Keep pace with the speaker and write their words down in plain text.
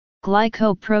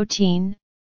Glycoprotein,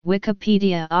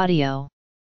 Wikipedia audio.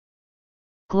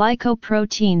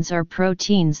 Glycoproteins are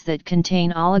proteins that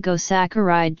contain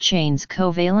oligosaccharide chains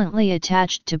covalently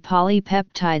attached to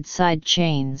polypeptide side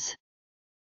chains.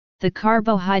 The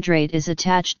carbohydrate is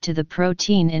attached to the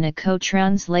protein in a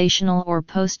co-translational or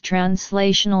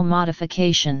post-translational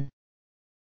modification.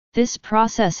 This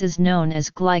process is known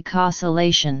as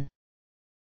glycosylation.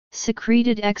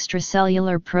 Secreted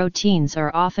extracellular proteins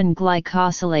are often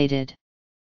glycosylated.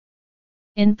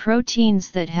 In proteins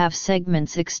that have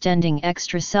segments extending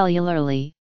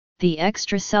extracellularly, the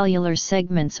extracellular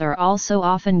segments are also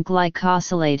often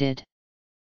glycosylated.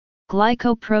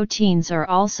 Glycoproteins are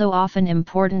also often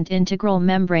important integral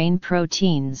membrane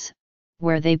proteins,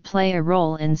 where they play a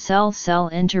role in cell-cell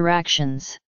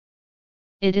interactions.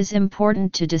 It is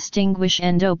important to distinguish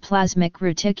endoplasmic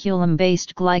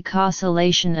reticulum-based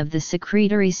glycosylation of the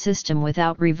secretory system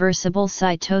without reversible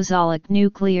cytosolic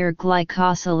nuclear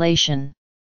glycosylation.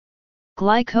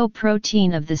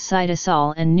 Glycoprotein of the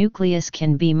cytosol and nucleus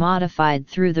can be modified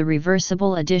through the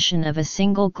reversible addition of a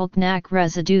single GLCNAC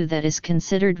residue that is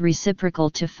considered reciprocal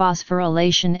to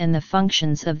phosphorylation, and the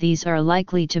functions of these are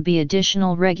likely to be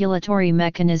additional regulatory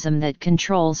mechanism that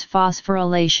controls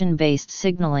phosphorylation-based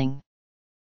signaling.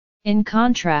 In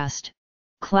contrast,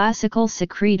 classical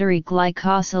secretory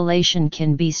glycosylation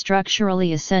can be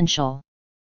structurally essential.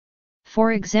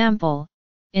 For example,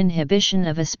 inhibition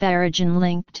of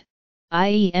asparagine-linked,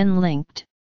 i.e. N-linked,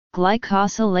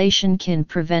 glycosylation can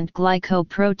prevent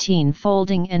glycoprotein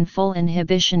folding, and full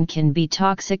inhibition can be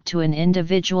toxic to an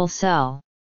individual cell.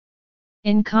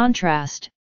 In contrast,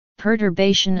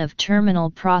 perturbation of terminal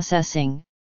processing,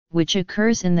 which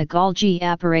occurs in the Golgi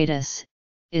apparatus,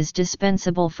 is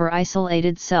dispensable for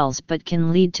isolated cells but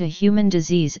can lead to human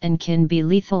disease and can be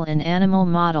lethal in animal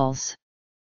models.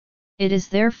 It is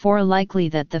therefore likely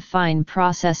that the fine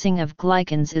processing of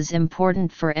glycans is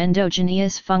important for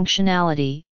endogenous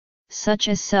functionality, such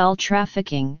as cell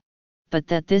trafficking, but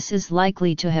that this is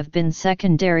likely to have been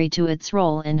secondary to its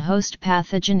role in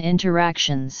host-pathogen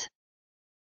interactions.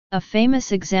 A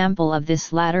famous example of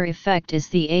this latter effect is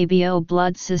the ABO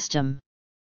blood system.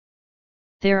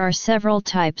 There are several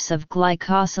types of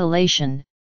glycosylation,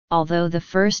 although the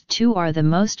first two are the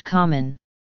most common.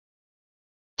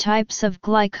 Types of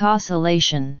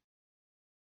glycosylation.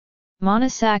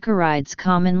 Monosaccharides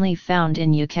commonly found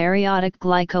in eukaryotic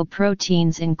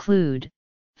glycoproteins include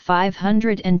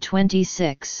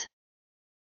 526.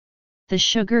 The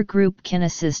sugar group can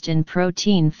assist in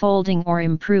protein folding or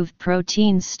improve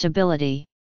protein stability.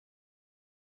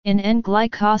 In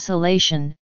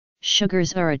N-glycosylation,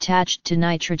 sugars are attached to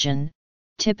nitrogen,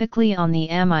 typically on the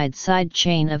amide side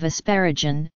chain of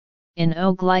asparagine. In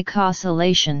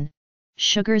O-glycosylation,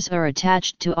 sugars are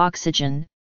attached to oxygen,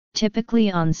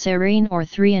 typically on serine or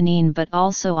threonine, but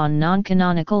also on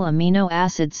non-canonical amino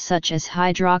acids such as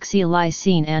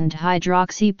hydroxylysine and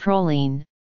hydroxyproline.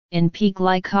 In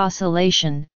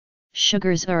P-glycosylation,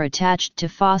 sugars are attached to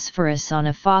phosphorus on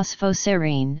a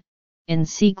phosphoserine. In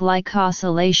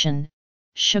C-glycosylation,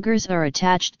 sugars are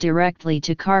attached directly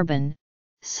to carbon,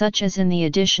 such as in the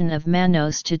addition of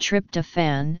mannose to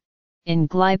tryptophan. In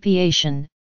glypiation,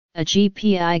 a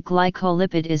GPI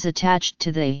glycolipid is attached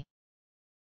to the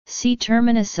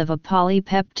C-terminus of a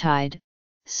polypeptide,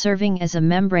 serving as a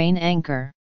membrane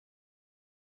anchor.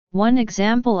 One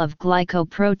example of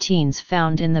glycoproteins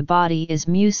found in the body is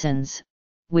mucins,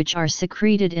 which are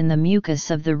secreted in the mucus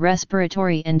of the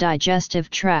respiratory and digestive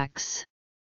tracts.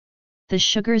 The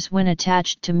sugars, when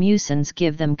attached to mucins,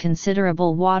 give them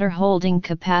considerable water-holding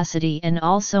capacity and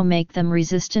also make them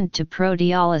resistant to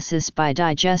proteolysis by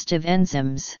digestive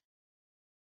enzymes.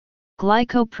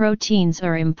 Glycoproteins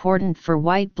are important for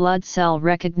white blood cell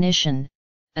recognition,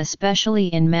 especially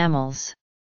in mammals.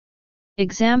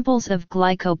 Examples of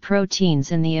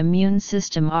glycoproteins in the immune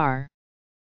system are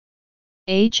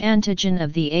H antigen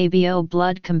of the ABO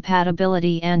blood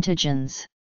compatibility antigens.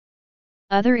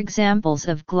 Other examples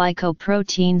of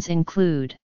glycoproteins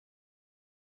include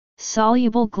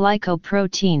soluble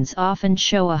glycoproteins often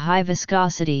show a high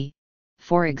viscosity,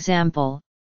 for example,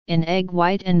 in egg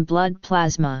white and blood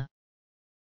plasma.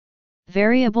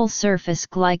 Variable surface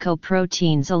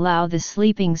glycoproteins allow the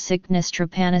sleeping sickness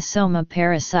trypanosoma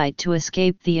parasite to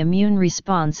escape the immune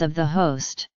response of the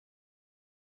host.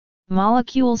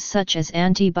 Molecules such as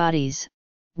antibodies,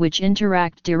 which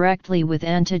interact directly with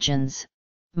antigens,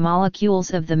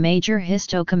 molecules of the major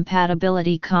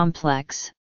histocompatibility complex,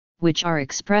 which are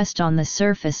expressed on the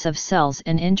surface of cells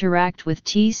and interact with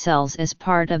T cells as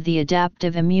part of the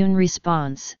adaptive immune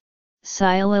response,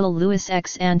 Sialyl Lewis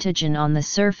X antigen on the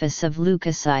surface of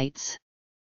leukocytes.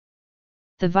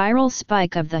 The viral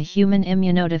spike of the human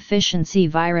immunodeficiency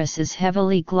virus is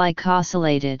heavily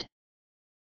glycosylated.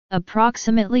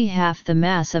 Approximately half the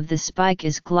mass of the spike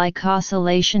is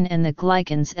glycosylation, and the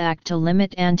glycans act to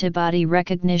limit antibody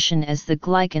recognition as the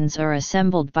glycans are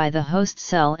assembled by the host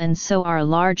cell and so are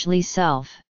largely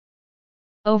self.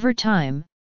 Over time,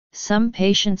 some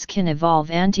patients can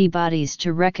evolve antibodies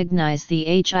to recognize the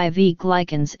HIV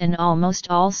glycans, and almost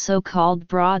all so-called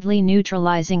broadly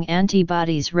neutralizing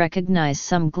antibodies recognize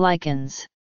some glycans.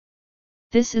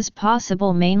 This is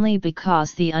possible mainly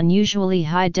because the unusually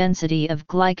high density of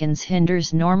glycans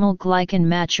hinders normal glycan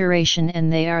maturation, and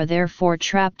they are therefore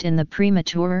trapped in the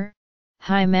premature,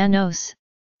 high mannose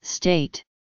state.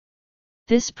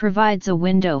 This provides a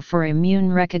window for immune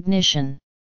recognition.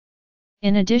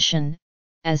 In addition,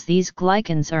 as these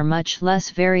glycans are much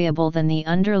less variable than the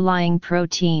underlying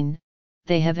protein,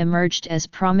 they have emerged as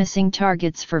promising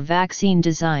targets for vaccine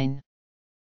design.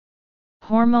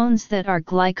 Hormones that are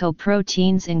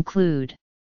glycoproteins include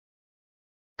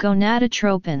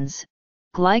gonadotropins,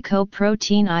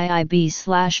 glycoprotein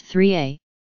IIB/3A,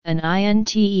 an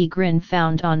integrin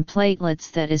found on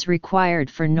platelets that is required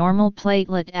for normal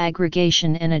platelet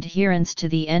aggregation and adherence to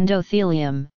the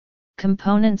endothelium,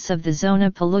 components of the zona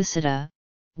pellucida,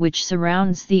 which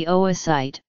surrounds the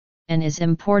oocyte, and is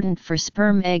important for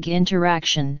sperm-egg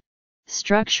interaction,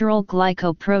 structural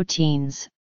glycoproteins,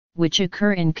 which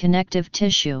occur in connective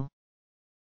tissue.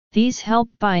 These help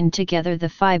bind together the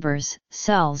fibers,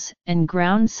 cells, and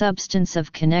ground substance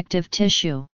of connective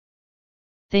tissue.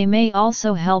 They may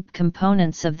also help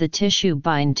components of the tissue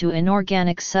bind to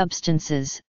inorganic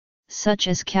substances, such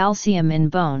as calcium in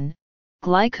bone.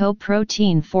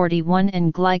 Glycoprotein 41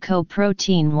 and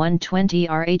glycoprotein 120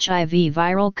 are HIV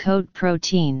viral coat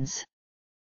proteins.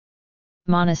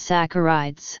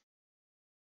 Monosaccharides.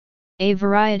 A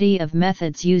variety of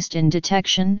methods used in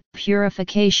detection,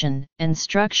 purification, and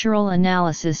structural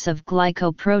analysis of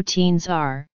glycoproteins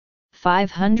are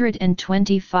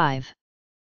 525.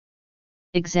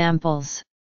 Examples: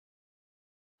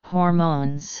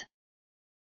 hormones.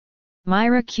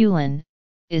 Myroculin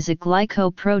is a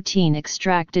glycoprotein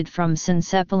extracted from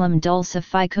Syncephalum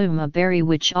dulcificum, a berry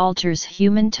which alters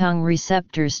human tongue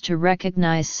receptors to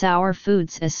recognize sour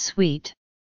foods as sweet.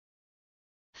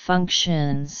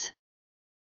 Functions.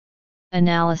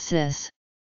 Analysis.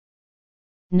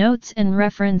 Notes and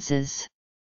references.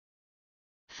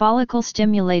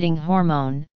 Follicle-stimulating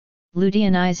hormone,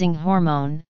 luteinizing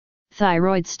hormone,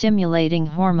 thyroid-stimulating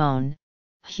hormone,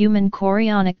 human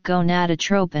chorionic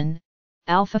gonadotropin,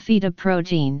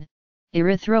 alpha-fetoprotein,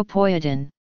 erythropoietin.